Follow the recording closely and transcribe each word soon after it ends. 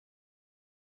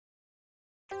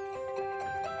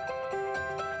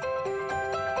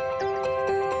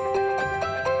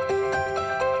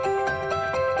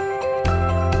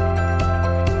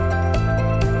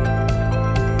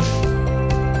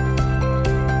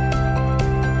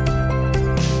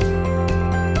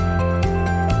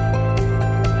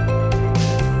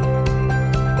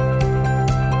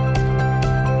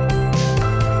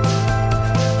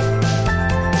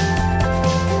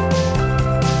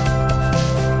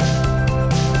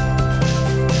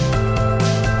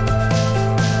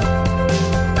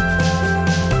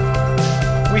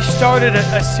started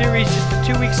a series, just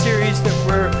a 2-week series that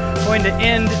we're going to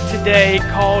end today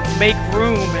called Make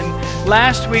Room. And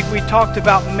last week we talked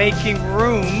about making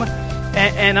room,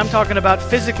 and I'm talking about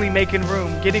physically making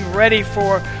room, getting ready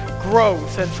for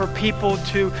growth and for people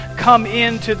to come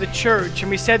into the church. And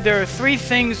we said there are 3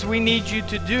 things we need you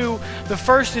to do. The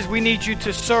first is we need you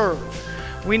to serve.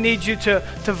 We need you to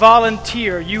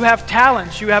volunteer. You have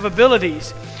talents, you have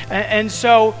abilities. And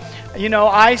so, you know,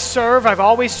 I serve. I've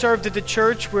always served at the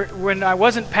church. When I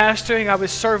wasn't pastoring, I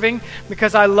was serving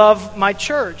because I love my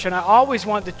church. And I always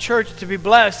want the church to be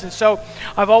blessed. And so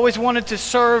I've always wanted to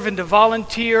serve and to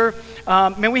volunteer.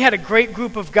 Man, we had a great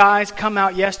group of guys come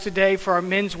out yesterday for our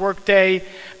men's work day.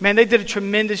 Man, they did a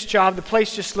tremendous job. The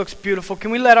place just looks beautiful. Can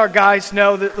we let our guys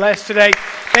know that yesterday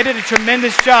they did a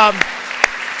tremendous job?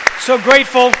 So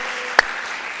grateful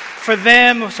for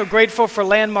them. So grateful for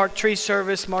Landmark Tree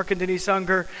Service, Mark and Denise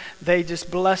Unger. They just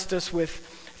blessed us with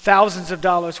thousands of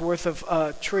dollars worth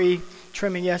of tree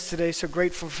trimming yesterday. So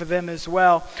grateful for them as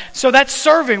well. So that's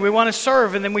serving. We want to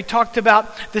serve. And then we talked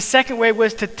about the second way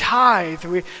was to tithe.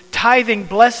 Tithing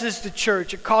blesses the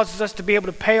church. It causes us to be able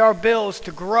to pay our bills,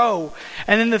 to grow.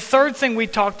 And then the third thing we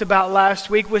talked about last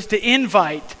week was to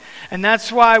invite. And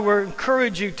that's why we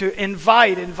encourage you to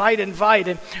invite,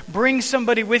 and bring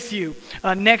somebody with you.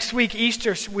 Next week,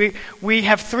 Easter, we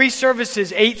have 3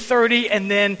 services, 8:30 and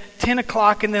then 10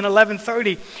 o'clock and then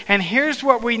 11:30. And here's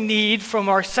what we need from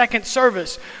our second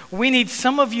service. We need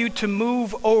some of you to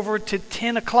move over to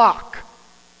 10 o'clock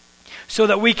so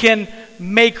that we can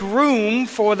make room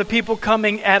for the people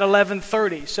coming at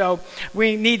 11:30. So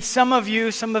we need some of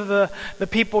you, some of the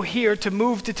people here to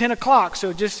move to 10 o'clock.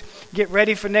 So just get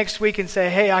ready for next week and say,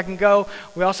 hey, I can go.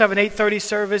 We also have an 8:30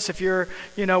 service. If you're,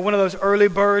 one of those early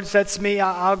birds, that's me.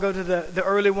 I'll go to the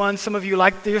early one. Some of you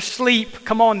like your sleep.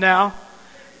 Come on now.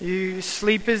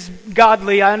 Sleep is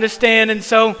godly, I understand. And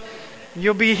so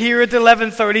you'll be here at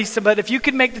 11:30. So, but if you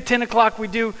can make the 10 o'clock, we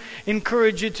do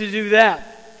encourage you to do that.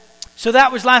 So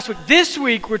that was last week. This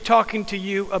week, we're talking to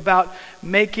you about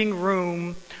making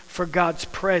room for God's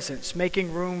presence.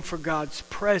 Making room for God's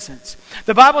presence.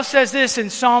 The Bible says this in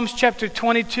Psalms chapter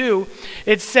 22.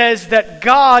 It says that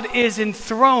God is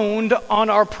enthroned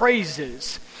on our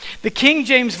praises. The King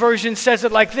James Version says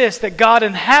it like this, that God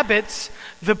inhabits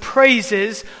the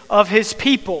praises of His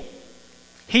people.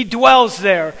 He dwells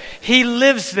there. He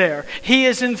lives there. He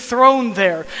is enthroned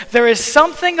there. There is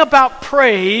something about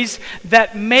praise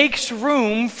that makes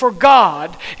room for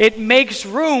God. It makes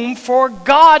room for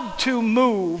God to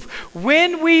move.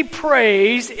 When we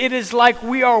praise, it is like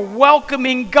we are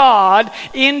welcoming God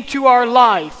into our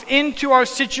life, into our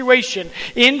situation,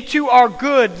 into our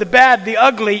good, the bad, the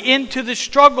ugly, into the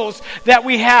struggles that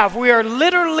we have. We are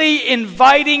literally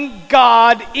inviting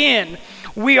God in.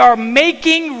 We are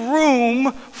making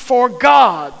room for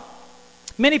God.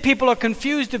 Many people are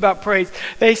confused about praise.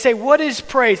 They say, what is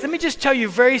praise? Let me just tell you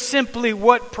very simply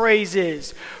what praise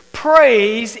is.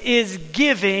 Praise is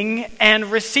giving and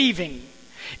receiving.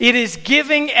 It is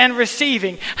giving and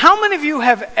receiving. How many of you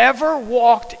have ever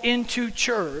walked into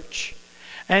church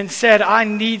and said, I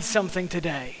need something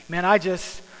today? Man,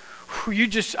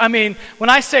 when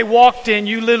I say walked in,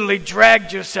 you literally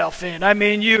dragged yourself in. I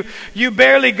mean, you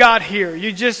barely got here.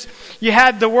 You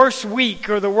had the worst week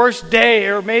or the worst day,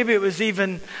 or maybe it was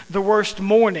even the worst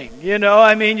morning.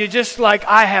 You're just like,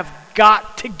 I have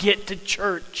got to get to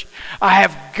church. I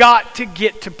have got to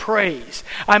get to praise.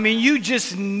 You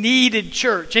just needed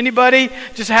church. Anybody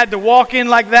just had to walk in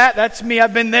like that? That's me.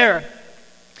 I've been there.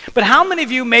 But how many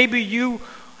of you, maybe you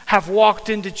have walked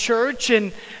into church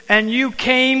and you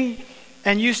came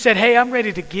and you said, hey, I'm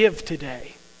ready to give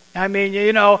today.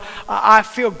 I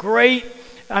feel great.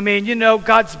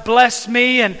 God's blessed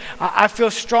me and I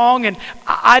feel strong, and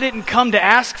I didn't come to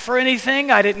ask for anything.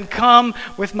 I didn't come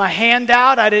with my hand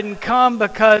out. I didn't come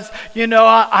because,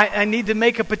 I need to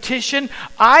make a petition.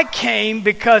 I came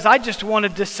because I just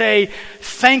wanted to say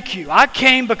thank you. I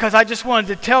came because I just wanted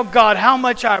to tell God how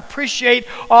much I appreciate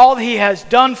all He has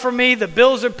done for me. The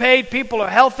bills are paid. People are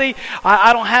healthy.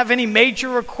 I don't have any major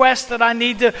requests that I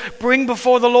need to bring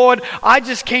before the Lord. I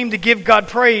just came to give God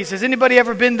praise. Has anybody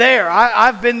ever been there?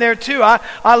 I've been there too.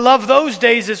 I love those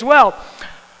days as well.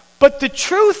 But the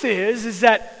truth is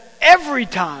that every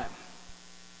time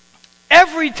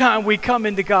we come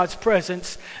into God's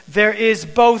presence, there is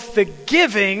both the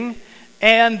giving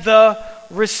and the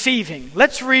receiving.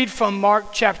 Let's read from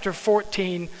Mark chapter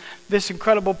 14, this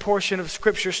incredible portion of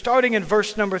Scripture. Starting in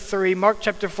verse number 3, Mark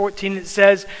chapter 14, it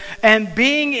says, and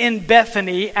being in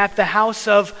Bethany at the house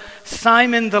of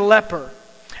Simon the leper,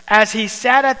 as he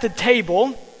sat at the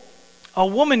table, a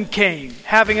woman came,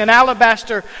 having an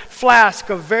alabaster flask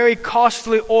of very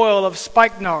costly oil of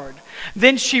spikenard.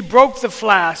 Then she broke the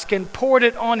flask and poured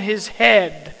it on his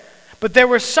head. But there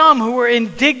were some who were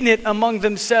indignant among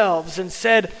themselves and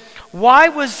said, "Why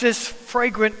was this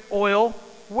fragrant oil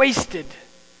wasted?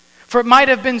 For it might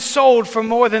have been sold for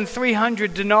more than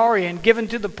 300 denarii and given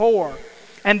to the poor."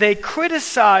 And they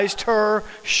criticized her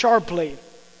sharply.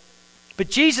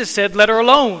 But Jesus said, "Let her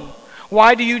alone.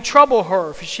 Why do you trouble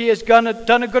her? For she has done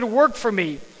a good work for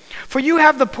me. For you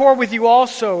have the poor with you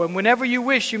also, and whenever you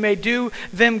wish you may do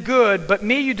them good. But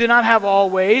me you do not have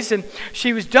always. And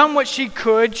she has done what she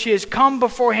could. She has come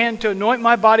beforehand to anoint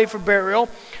my body for burial.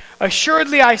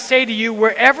 Assuredly I say to you,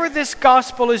 wherever this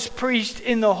gospel is preached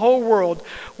in the whole world,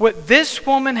 what this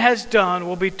woman has done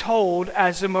will be told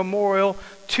as a memorial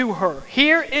to her."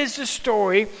 Here is the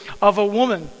story of a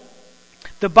woman.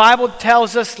 The Bible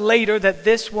tells us later that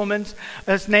this woman's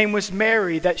name was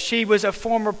Mary, that she was a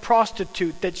former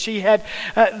prostitute, that she had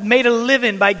made a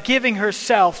living by giving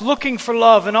herself, looking for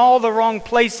love in all the wrong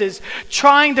places,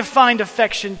 trying to find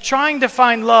affection, trying to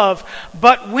find love.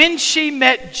 But when she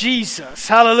met Jesus,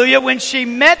 hallelujah, when she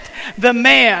met the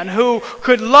man who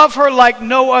could love her like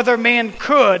no other man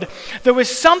could, there was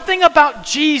something about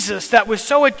Jesus that was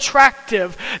so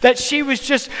attractive that she was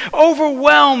just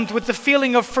overwhelmed with the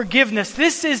feeling of forgiveness.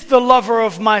 This is the lover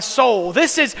of my soul.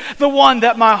 This is the one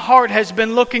that my heart has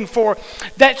been looking for.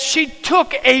 That she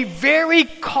took a very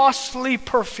costly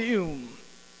perfume.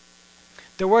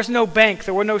 There was no bank.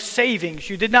 There were no savings.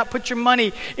 You did not put your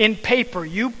money in paper.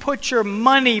 You put your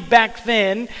money back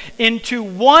then into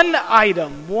one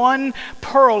item, one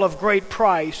pearl of great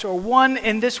price, or one,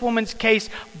 in this woman's case,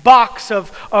 box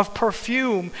of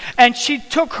perfume. And she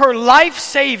took her life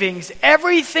savings,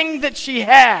 everything that she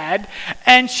had,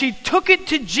 and she took it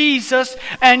to Jesus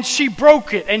and she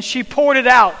broke it and she poured it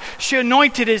out. She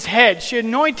anointed his head. She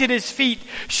anointed his feet.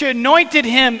 She anointed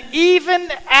him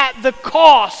even at the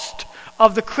cost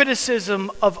of the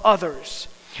criticism of others.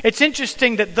 It's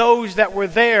interesting that those that were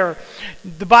there,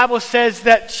 the Bible says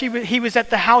that he was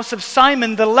at the house of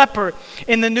Simon the leper.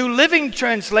 In the New Living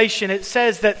Translation, it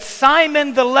says that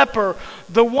Simon the leper,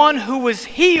 the one who was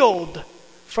healed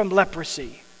from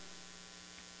leprosy.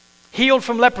 Healed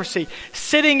from leprosy,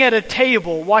 sitting at a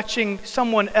table watching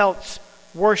someone else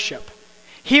worship.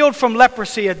 Healed from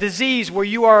leprosy, a disease where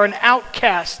you are an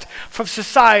outcast from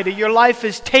society. Your life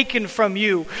is taken from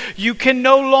you. You can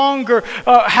no longer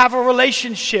have a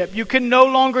relationship. You can no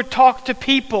longer talk to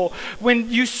people.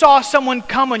 When you saw someone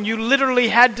coming, you literally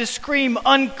had to scream,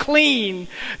 "Unclean."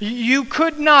 You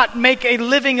could not make a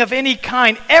living of any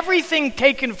kind. Everything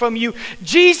taken from you.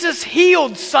 Jesus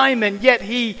healed Simon, yet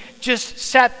he just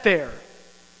sat there.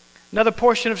 Another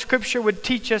portion of Scripture would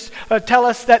tell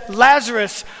us that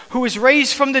Lazarus, who was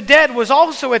raised from the dead, was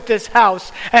also at this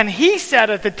house, and he sat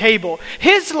at the table.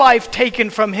 His life taken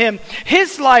from him,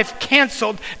 his life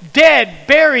canceled, dead,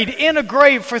 buried in a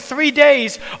grave for 3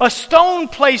 days, a stone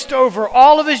placed over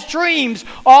all of his dreams,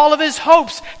 all of his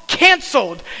hopes,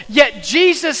 canceled. Yet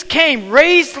Jesus came,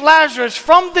 raised Lazarus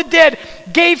from the dead,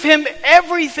 gave him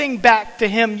everything back to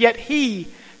him, yet he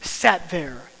sat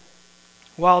there.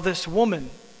 While this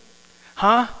woman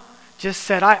just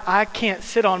said, I can't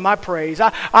sit on my praise.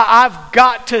 I've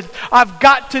got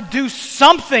to do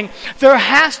something. There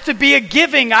has to be a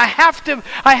giving. I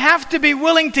have to be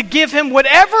willing to give him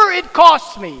whatever it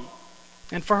costs me.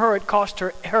 And for her, it cost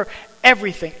her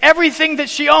everything. Everything that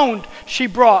she owned, she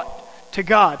brought to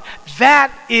God.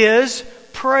 That is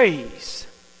praise.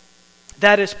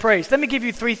 That is praise. Let me give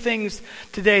you 3 things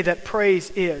today that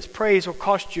praise is. Praise will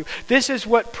cost you. This is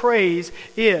what praise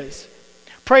is.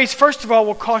 Praise, first of all,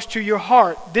 will cost you your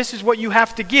heart. This is what you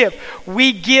have to give.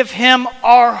 We give him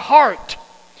our heart.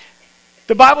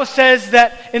 The Bible says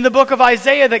that in the book of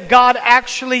Isaiah that God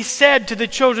actually said to the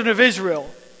children of Israel,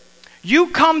 "You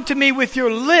come to me with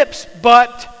your lips,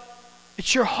 but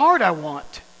it's your heart I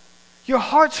want. Your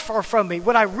heart's far from me.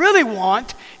 What I really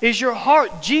want is your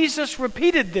heart." Jesus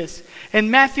repeated this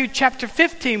in Matthew chapter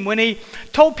 15 when he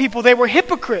told people they were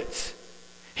hypocrites.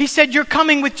 He said, "You're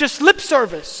coming with just lip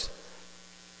service.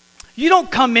 You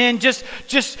don't come in just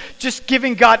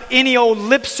giving God any old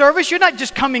lip service. You're not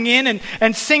just coming in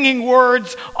and singing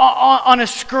words on a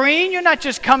screen. You're not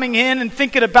just coming in and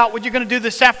thinking about what you're going to do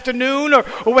this afternoon or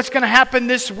what's going to happen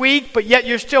this week, but yet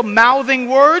you're still mouthing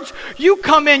words. You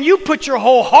come in, you put your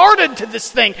whole heart into this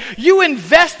thing. You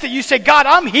invest it. You say, "God,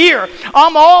 I'm here.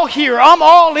 I'm all here. I'm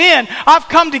all in. I've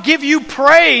come to give you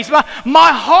praise.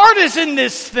 My heart is in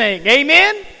this thing."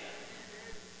 Amen?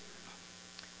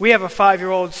 We have a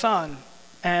 5-year-old son,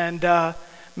 and man,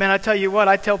 I tell you what,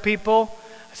 I tell people,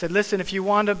 I said, listen, if you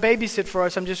want to babysit for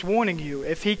us, I'm just warning you.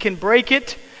 If he can break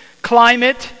it, climb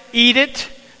it, eat it,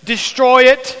 destroy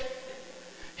it,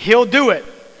 he'll do it.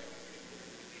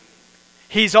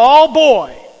 He's all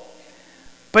boy,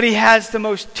 but he has the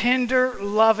most tender,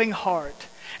 loving heart.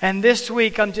 And this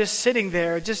week, I'm just sitting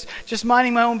there, just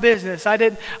minding my own business. I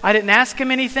didn't ask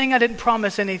him anything. I didn't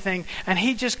promise anything. And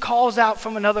he just calls out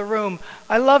from another room,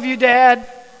 I love you, Dad.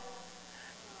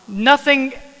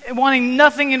 Wanting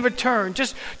nothing in return.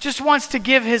 Just wants to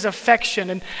give his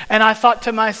affection. And I thought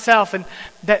to myself, and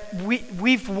that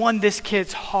we've won this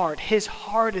kid's heart. His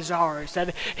heart is ours.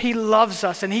 That he loves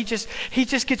us, and he just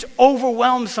gets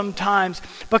overwhelmed sometimes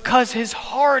because his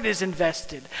heart is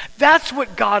invested. That's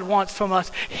what God wants from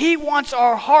us. He wants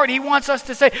our heart. He wants us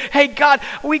to say, hey, God,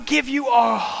 we give you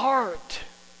our heart.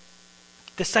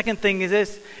 The second thing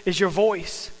is your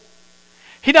voice.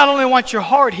 He not only wants your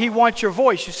heart, he wants your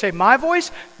voice. You say, my voice?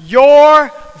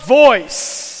 Your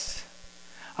voice.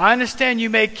 I understand you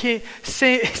may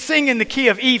sing in the key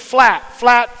of E flat,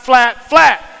 flat, flat,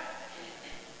 flat.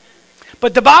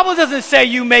 But the Bible doesn't say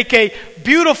you make a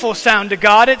beautiful sound to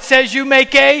God. It says you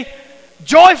make a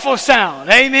joyful sound.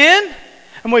 Amen?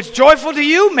 And what's joyful to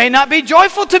you may not be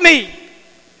joyful to me.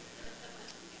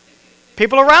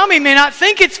 People around me may not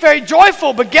think it's very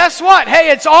joyful, but guess what?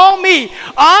 Hey, it's all me.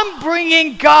 I'm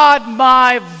bringing God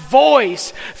my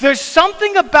voice. There's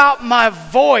something about my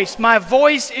voice. My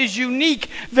voice is unique.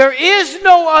 There is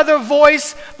no other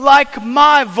voice like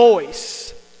my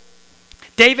voice.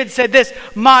 David said this,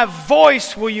 my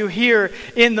voice will you hear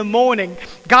in the morning.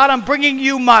 God, I'm bringing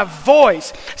you my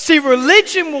voice. See,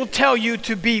 religion will tell you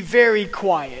to be very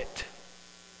quiet,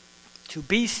 to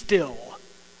be still.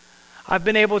 I've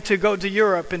been able to go to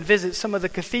Europe and visit some of the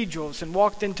cathedrals and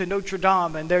walked into Notre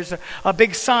Dame, and there's a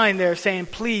big sign there saying,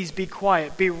 please be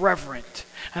quiet, be reverent.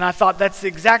 And I thought that's the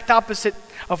exact opposite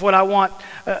of what I want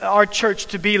our church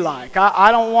to be like.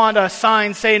 I don't want a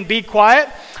sign saying be quiet.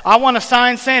 I want a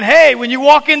sign saying, hey, when you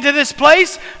walk into this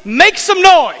place, make some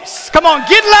noise. Come on,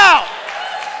 get loud.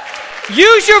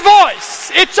 Use your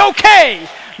voice. It's okay.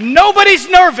 Nobody's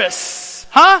nervous.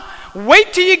 Huh?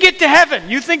 Wait till you get to heaven.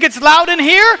 You think it's loud in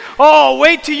here? Oh,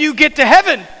 wait till you get to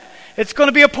heaven. It's going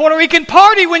to be a Puerto Rican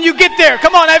party when you get there.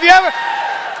 Come on,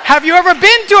 have you ever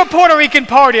been to a Puerto Rican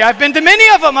party? I've been to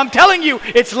many of them. I'm telling you,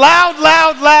 it's loud,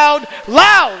 loud, loud,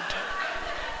 loud.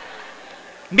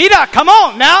 Mira, come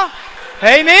on now.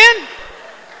 Amen.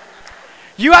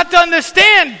 You have to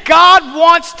understand, God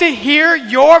wants to hear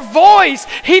your voice.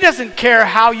 He doesn't care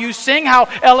how you sing, how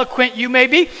eloquent you may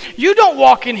be. You don't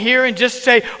walk in here and just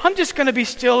say, I'm just going to be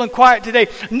still and quiet today.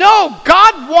 No,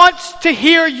 God wants to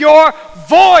hear your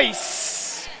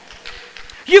voice.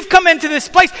 You've come into this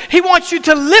place. He wants you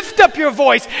to lift up your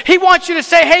voice. He wants you to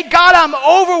say, hey, God, I'm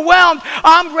overwhelmed.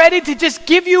 I'm ready to just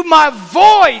give you my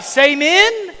voice.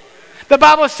 Amen? The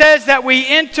Bible says that we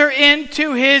enter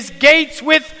into his gates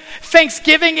with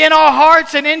thanksgiving in our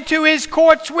hearts and into his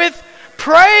courts with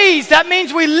praise. That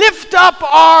means we lift up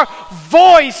our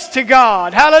voice to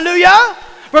God. Hallelujah.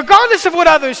 Regardless of what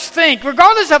others think,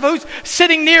 regardless of who's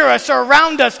sitting near us or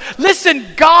around us, listen,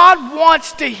 God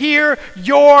wants to hear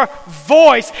your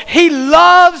voice. He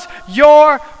loves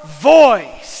your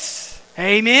voice.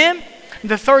 Amen.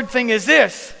 The third thing is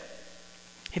this.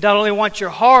 He not only wants your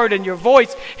heart and your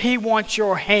voice, he wants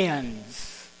your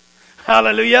hands.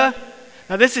 Hallelujah.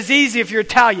 Now, this is easy if you're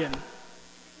Italian.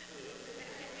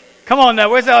 Come on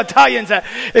now, where's the Italians at?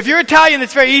 If you're Italian,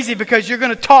 it's very easy because you're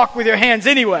going to talk with your hands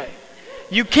anyway.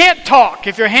 You can't talk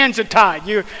if your hands are tied.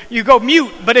 You go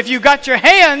mute. But if you got your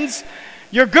hands,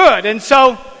 you're good. And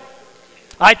so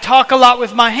I talk a lot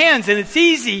with my hands, and it's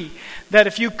easy that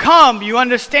if you come, you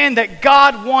understand that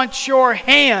God wants your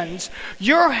hands.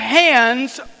 Your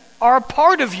hands are a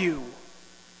part of you.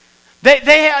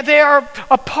 They are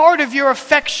a part of your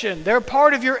affection. They're a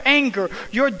part of your anger,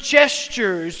 your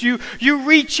gestures. You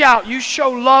reach out. You show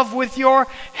love with your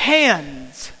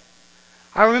hands.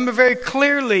 I remember very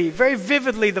clearly, very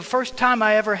vividly, the first time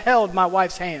I ever held my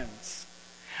wife's hands.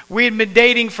 We had been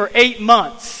dating for 8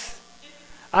 months.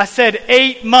 I said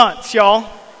 8 months, y'all.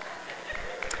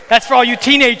 That's for all you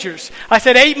teenagers. I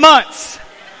said 8 months.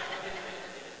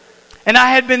 And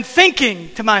I had been thinking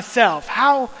to myself,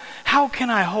 how can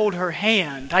I hold her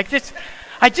hand? Like this,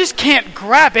 I just can't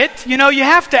grab it. You know, you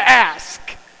have to ask.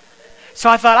 So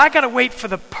I thought, I got to wait for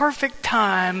the perfect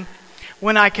time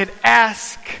when I could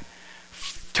ask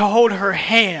to hold her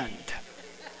hand.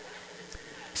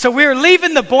 So we were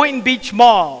leaving the Boynton Beach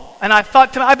Mall, and I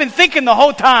thought, I've been thinking the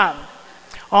whole time,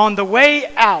 on the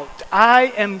way out,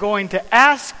 I am going to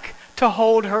ask to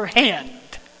hold her hand.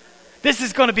 This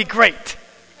is going to be great.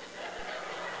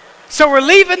 So we're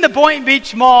leaving the Boynton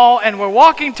Beach Mall, and we're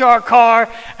walking to our car,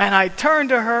 and I turn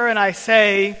to her and I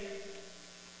say,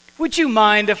 would you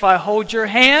mind if I hold your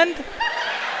hand?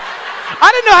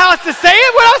 I didn't know how else to say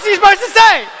it. What else are you supposed to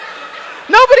say?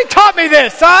 Nobody taught me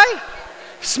this, huh?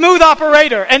 Smooth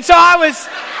operator. And so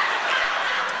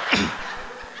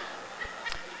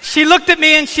she looked at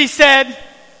me and she said,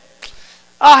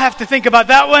 I'll have to think about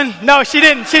that one. No, she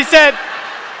didn't. She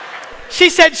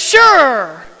said,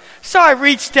 sure. So I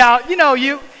reached out. You know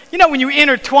when you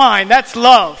intertwine, that's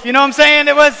love. You know what I'm saying?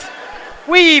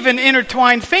 We even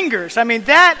intertwined fingers. I mean,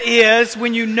 that is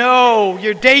when you know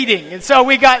you're dating. And so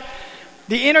we got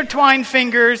the intertwined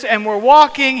fingers and we're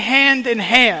walking hand in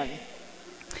hand.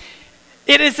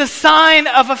 It is a sign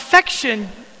of affection.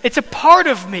 It's a part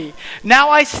of me. Now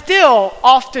I still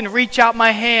often reach out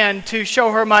my hand to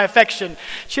show her my affection.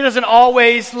 She doesn't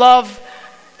always love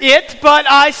it, but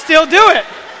I still do it.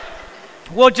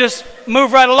 We'll just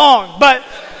move right along. But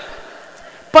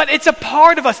it's a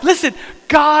part of us. Listen,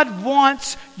 God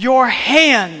wants your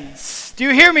hands. Do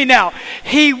you hear me now?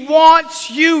 He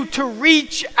wants you to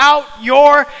reach out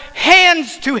your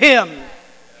hands to Him.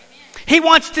 He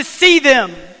wants to see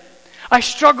them. I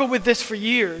struggled with this for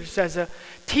years. As a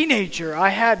teenager, I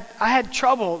had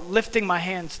trouble lifting my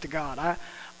hands to God.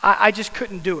 I just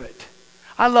couldn't do it.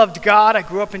 I loved God. I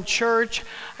grew up in church.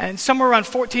 And somewhere around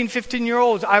 14,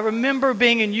 15-year-olds, I remember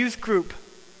being in youth group.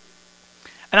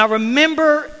 And I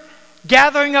remember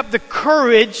gathering up the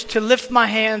courage to lift my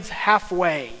hands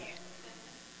halfway.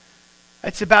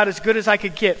 That's about as good as I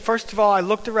could get. First of all, I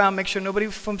looked around, make sure nobody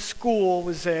from school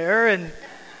was there. And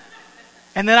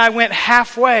then I went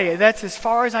halfway. That's as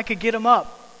far as I could get them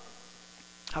up.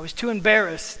 I was too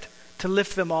embarrassed to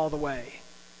lift them all the way.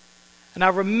 And I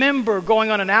remember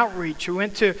going on an outreach. We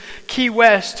went to Key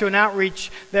West to an outreach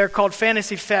there called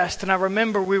Fantasy Fest. And I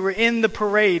remember we were in the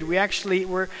parade. We actually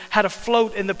had a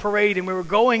float in the parade. And we were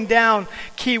going down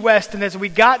Key West. And as we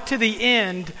got to the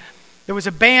end, there was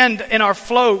a band in our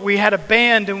float. We had a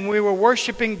band and we were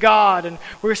worshiping God. And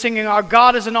we were singing, Our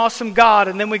God is an Awesome God.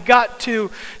 And then we got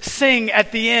to sing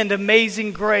at the end,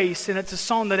 Amazing Grace. And it's a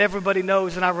song that everybody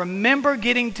knows. And I remember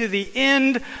getting to the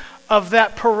end of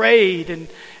that parade.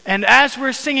 And as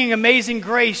we're singing Amazing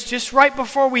Grace, just right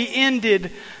before we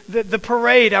ended the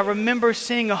parade, I remember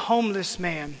seeing a homeless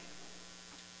man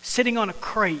sitting on a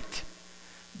crate,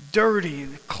 dirty,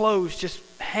 and clothes just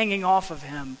hanging off of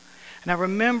him. And I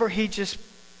remember he just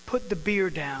put the beer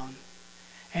down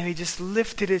and he just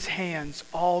lifted his hands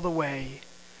all the way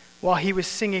while he was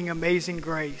singing Amazing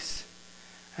Grace.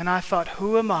 And I thought,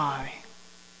 who am I?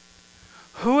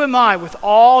 Who am I with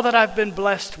all that I've been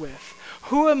blessed with?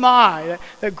 Who am I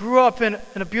that grew up in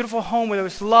a beautiful home where there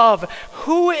was love?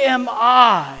 Who am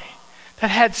I that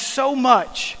had so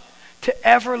much to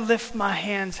ever lift my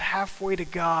hands halfway to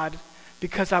God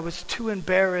because I was too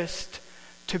embarrassed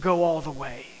to go all the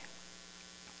way?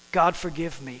 God,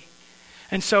 forgive me.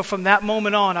 And so from that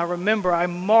moment on, I remember I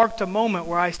marked a moment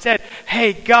where I said,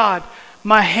 hey, God,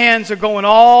 my hands are going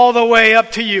all the way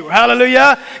up to you.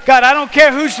 Hallelujah. God, I don't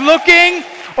care who's looking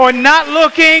or not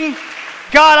looking.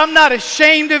 God, I'm not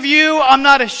ashamed of you. I'm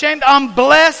not ashamed. I'm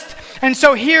blessed. And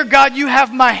so here, God, you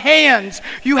have my hands.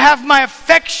 You have my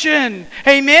affection.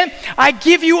 Amen. I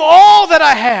give you all that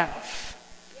I have.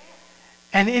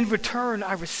 And in return,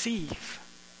 I receive.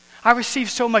 I receive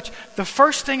so much. The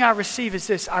first thing I receive is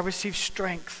this. I receive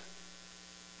strength.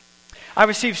 I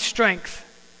receive strength.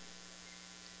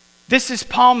 This is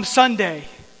Palm Sunday.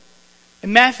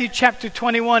 In Matthew chapter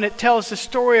 21, it tells the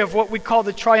story of what we call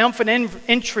the triumphant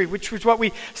entry, which was what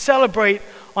we celebrate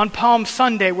on Palm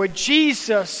Sunday, where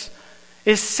Jesus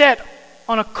is set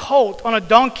on a colt, on a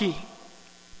donkey.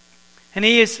 And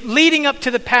he is leading up to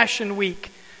the Passion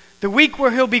Week, the week where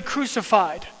he'll be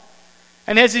crucified.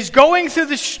 And as he's going through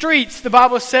the streets, the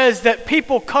Bible says that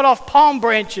people cut off palm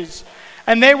branches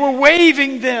and they were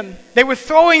waving them. They were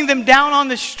throwing them down on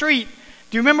the street.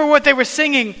 Do you remember what they were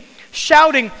singing?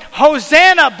 Shouting,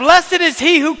 Hosanna, blessed is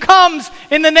he who comes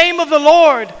in the name of the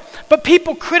Lord. But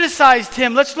people criticized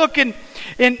him. Let's look in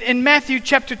Matthew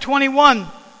chapter 21.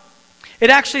 It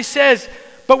actually says,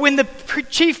 but when the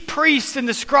chief priests and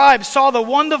the scribes saw the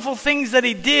wonderful things that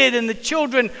he did, and the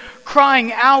children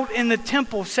crying out in the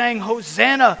temple, saying,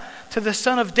 Hosanna to the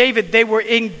Son of David, they were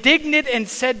indignant and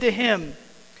said to him,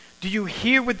 do you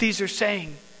hear what these are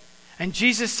saying? And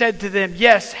Jesus said to them,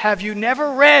 yes, have you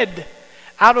never read,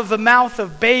 out of the mouth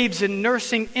of babes and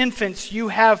nursing infants, you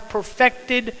have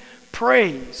perfected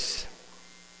praise.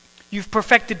 You've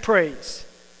perfected praise.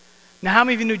 Now, how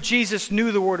many of you knew Jesus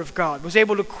knew the Word of God, was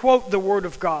able to quote the Word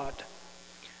of God?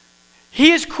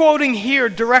 He is quoting here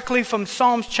directly from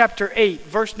Psalms chapter 8,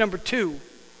 verse number 2.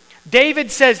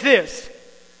 David says this,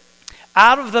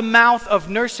 out of the mouth of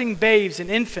nursing babes and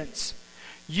infants,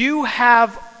 you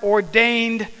have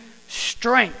ordained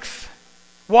strength.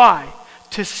 Why?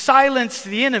 To silence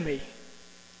the enemy,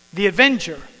 the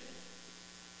avenger.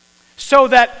 So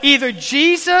that either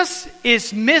Jesus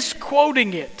is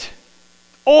misquoting it,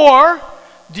 or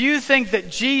do you think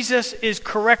that Jesus is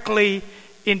correctly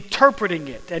interpreting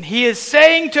it? And he is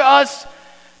saying to us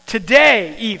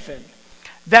today even,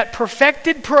 that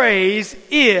perfected praise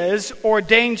is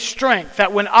ordained strength.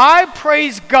 That when I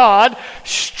praise God,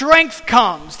 strength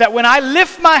comes. That when I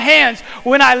lift my hands,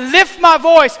 when I lift my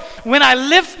voice, when I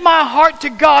lift my heart to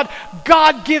God,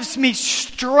 God gives me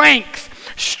strength.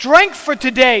 Strength for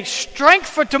today, strength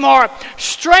for tomorrow,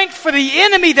 strength for the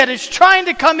enemy that is trying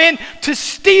to come in to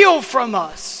steal from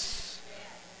us.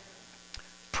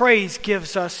 Praise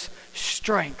gives us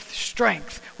strength.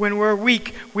 When we're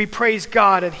weak, we praise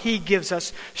God and he gives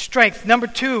us strength. Number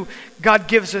 2, God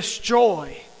gives us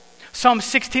joy. Psalm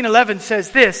 16:11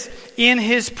 says this, in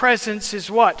his presence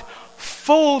is what?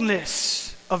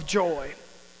 Fullness of joy.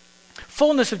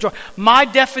 Fullness of joy. My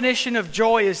definition of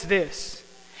joy is this.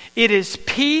 It is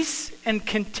peace and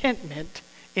contentment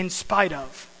in spite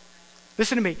of.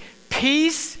 Listen to me.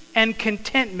 Peace and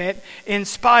contentment in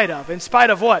spite of. In spite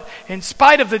of what? In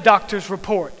spite of the doctor's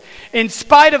report. In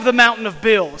spite of the mountain of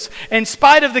bills, in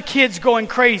spite of the kids going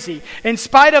crazy, in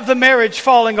spite of the marriage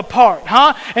falling apart,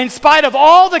 in spite of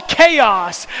all the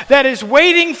chaos that is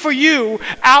waiting for you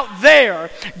out there,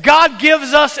 God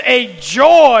gives us a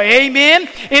joy, amen?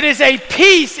 It is a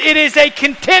peace, it is a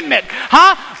contentment,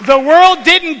 The world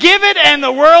didn't give it and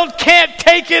the world can't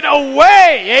take it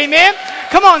away, amen?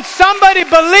 Come on, somebody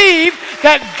believe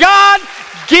that God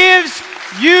gives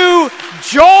you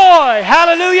joy,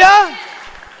 hallelujah?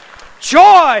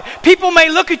 Joy. People may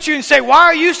look at you and say, why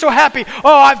are you so happy?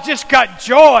 Oh, I've just got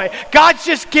joy. God's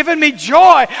just given me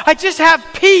joy. I just have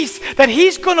peace that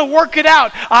he's going to work it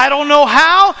out. I don't know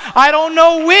how. I don't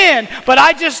know when. But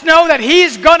I just know that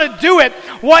he's going to do it.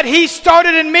 What he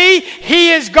started in me,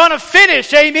 he is going to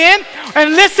finish. Amen?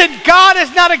 And listen, God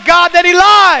is not a God that he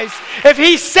lies. If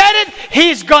he said it,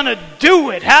 he's going to do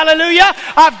it. Hallelujah.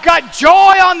 I've got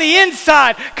joy on the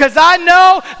inside because I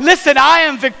know, listen, I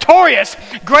am victorious.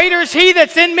 Greater is he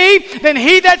that's in me than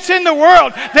he that's in the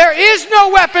world. There is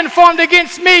no weapon formed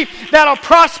against me that'll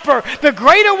prosper. The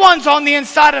greater one's on the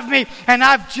inside of me, and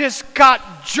I've just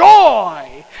got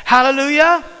joy.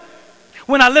 Hallelujah.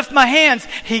 When I lift my hands,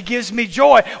 he gives me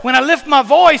joy. When I lift my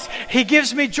voice, he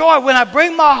gives me joy. When I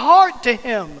bring my heart to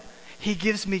him, he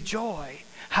gives me joy.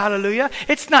 Hallelujah.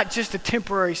 It's not just a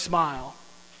temporary smile.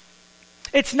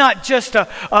 It's not just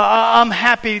I'm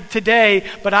happy today,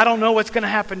 but I don't know what's going to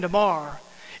happen tomorrow.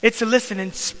 It's a listen,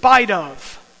 in spite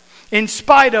of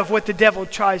what the devil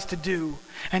tries to do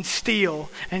and steal,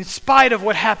 in spite of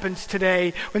what happens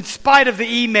today, in spite of the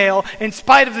email, in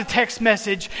spite of the text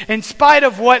message, in spite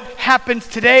of what happens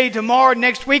today, tomorrow,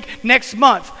 next week, next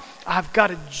month, I've got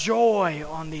a joy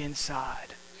on the inside.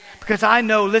 Because I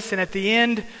know, listen, at the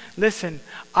end,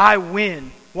 I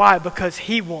win. Why? Because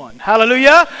he won.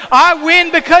 Hallelujah. I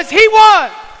win because he won.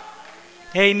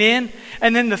 Amen.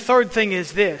 And then the third thing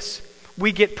is this.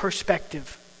 We get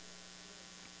perspective.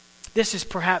 This is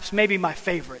perhaps maybe my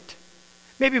favorite.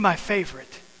 In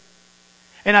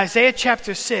Isaiah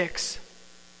chapter 6,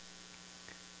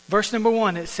 verse number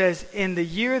 1, it says, in the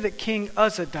year that King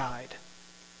Uzzah died,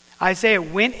 Isaiah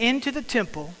went into the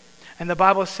temple, and the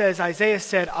Bible says, Isaiah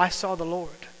said, I saw the Lord.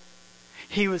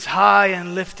 He was high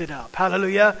and lifted up.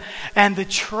 Hallelujah. And the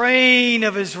train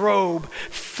of his robe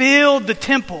filled the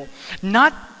temple.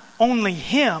 Not only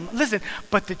him, listen,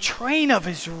 but the train of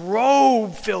his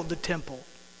robe filled the temple.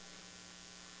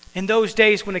 In those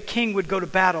days when a king would go to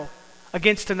battle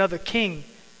against another king,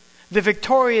 the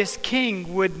victorious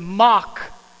king would mock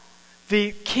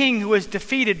the king who was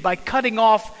defeated by cutting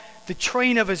off the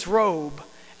train of his robe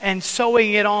and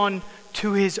sewing it on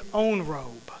to his own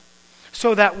robe.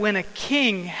 So that when a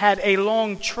king had a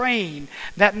long train,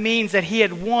 that means that he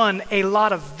had won a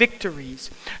lot of victories.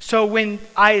 So when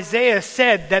Isaiah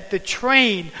said that the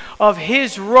train of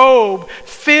his robe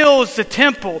fills the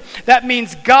temple, that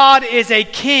means God is a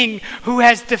king who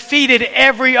has defeated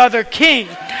every other king.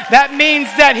 That means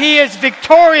that he is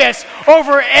victorious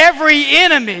over every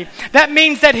enemy. That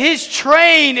means that his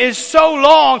train is so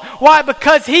long. Why?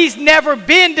 Because he's never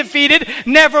been defeated,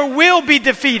 never will be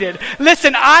defeated.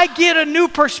 Listen, I get a new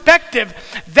perspective.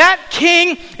 That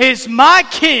king is my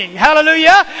king.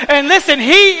 Hallelujah. And listen,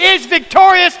 he is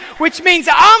victorious, which means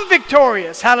I'm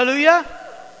victorious. Hallelujah.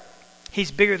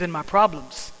 He's bigger than my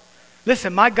problems.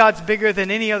 Listen, my God's bigger than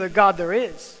any other God there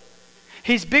is.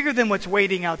 He's bigger than what's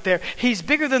waiting out there. He's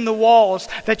bigger than the walls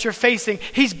that you're facing.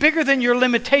 He's bigger than your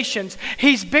limitations.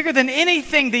 He's bigger than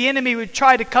anything the enemy would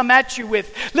try to come at you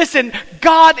with. Listen,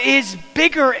 God is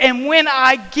bigger, and when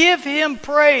I give him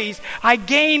praise, I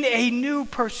gain a new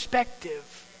perspective.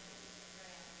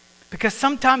 Because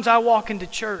sometimes I walk into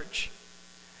church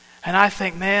and I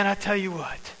think, man, I tell you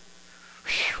what,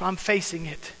 I'm facing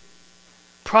it.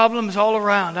 Problems all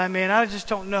around. I mean, I just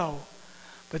don't know.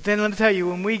 But then let me tell you,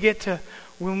 when we get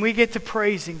to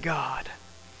praising God,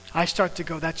 I start to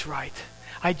go, that's right.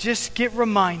 I just get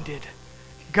reminded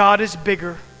God is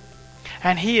bigger,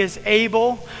 and he is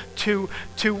able to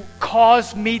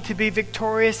cause me to be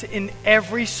victorious in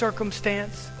every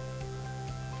circumstance.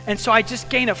 And so I just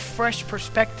gain a fresh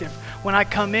perspective when I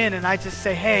come in and I just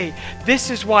say, hey,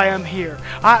 this is why I'm here.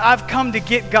 I've come to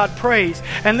get God praise.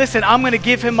 And listen, I'm going to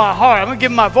give him my heart. I'm going to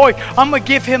give him my voice. I'm going to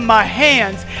give him my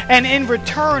hands. And in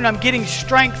return, I'm getting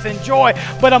strength and joy.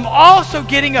 But I'm also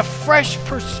getting a fresh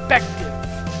perspective.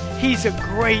 He's a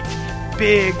great,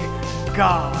 big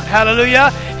God. Hallelujah.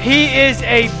 He is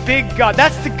a big God.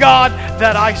 That's the God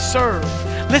that I serve.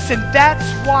 Listen, that's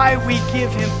why we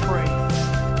give him praise.